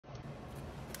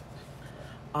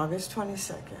August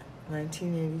 22nd,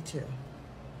 1982.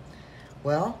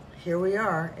 Well, here we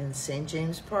are in St.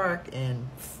 James Park in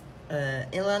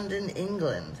London,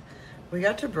 England. We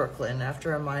got to Brooklyn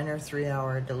after a minor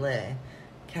 3-hour delay.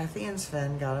 Kathy and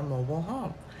Sven got a mobile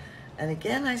home. And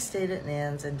again, I stayed at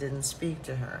Nan's and didn't speak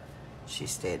to her. She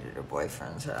stayed at her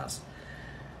boyfriend's house.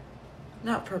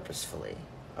 Not purposefully,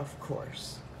 of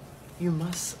course. You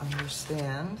must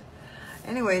understand.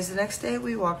 Anyways, the next day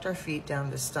we walked our feet down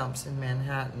to Stumps in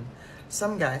Manhattan.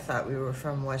 Some guy thought we were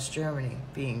from West Germany,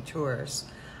 being tourists.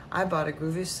 I bought a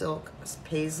groovy silk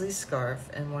paisley scarf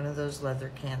and one of those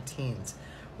leather canteens.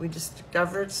 We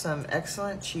discovered some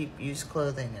excellent cheap used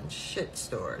clothing in shit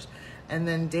stores. And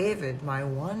then David, my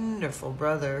wonderful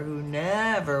brother who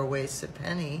never wastes a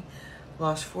penny,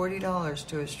 lost $40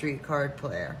 to a street card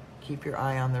player. Keep your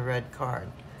eye on the red card.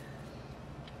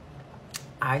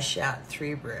 I shot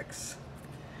 3 bricks.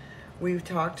 We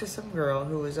talked to some girl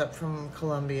who was up from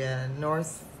Columbia,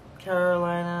 North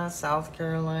Carolina, South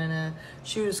Carolina.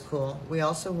 She was cool. We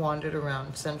also wandered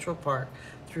around Central Park,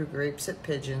 threw grapes at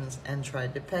pigeons, and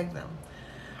tried to peg them.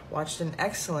 Watched an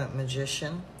excellent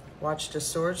magician, watched a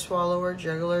sword swallower,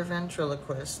 juggler,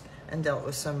 ventriloquist, and dealt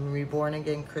with some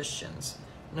reborn-again Christians.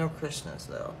 No Krishnas,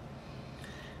 though.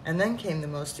 And then came the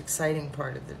most exciting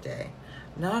part of the day.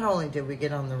 Not only did we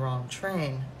get on the wrong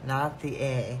train, not the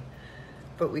A,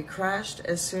 but we crashed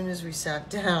as soon as we sat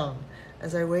down.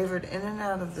 As I wavered in and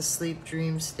out of the sleep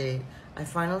dream state, I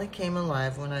finally came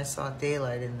alive when I saw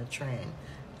daylight in the train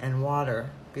and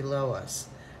water below us.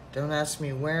 Don't ask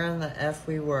me where in the F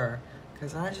we were,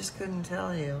 because I just couldn't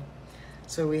tell you.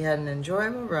 So we had an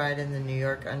enjoyable ride in the New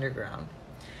York Underground.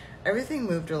 Everything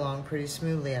moved along pretty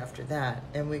smoothly after that,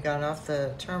 and we got off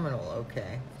the terminal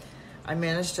okay. I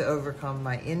managed to overcome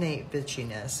my innate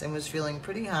bitchiness and was feeling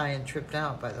pretty high and tripped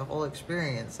out by the whole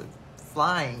experience of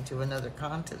flying to another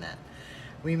continent.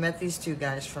 We met these 2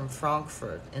 guys from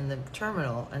Frankfurt in the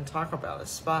terminal and talked about a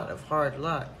spot of hard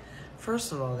luck.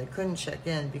 First of all, they couldn't check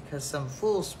in because some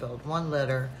fool spelled one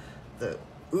letter, the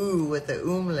U with the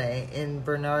umlaut in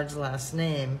Bernard's last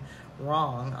name,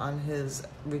 wrong on his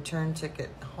return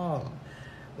ticket home.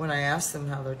 When I asked them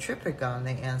how their trip had gone,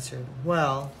 they answered,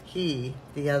 well, he,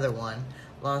 the other one,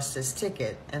 lost his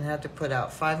ticket and had to put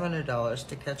out $500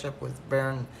 to catch up with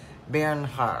Bernhard.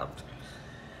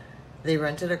 They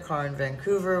rented a car in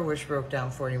Vancouver, which broke down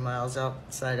 40 miles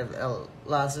outside of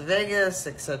Las Vegas,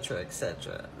 etc.,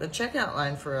 etc. The checkout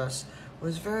line for us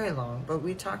was very long, but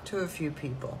we talked to a few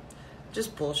people.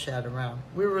 Just bullshit around.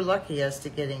 We were lucky as to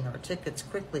getting our tickets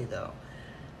quickly, though.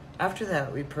 After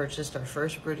that, we purchased our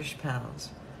first British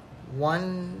pounds.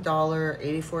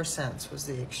 $1.84 was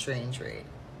the exchange rate.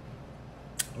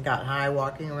 Got high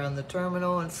walking around the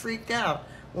terminal and freaked out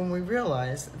when we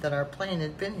realized that our plane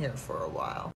had been here for a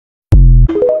while.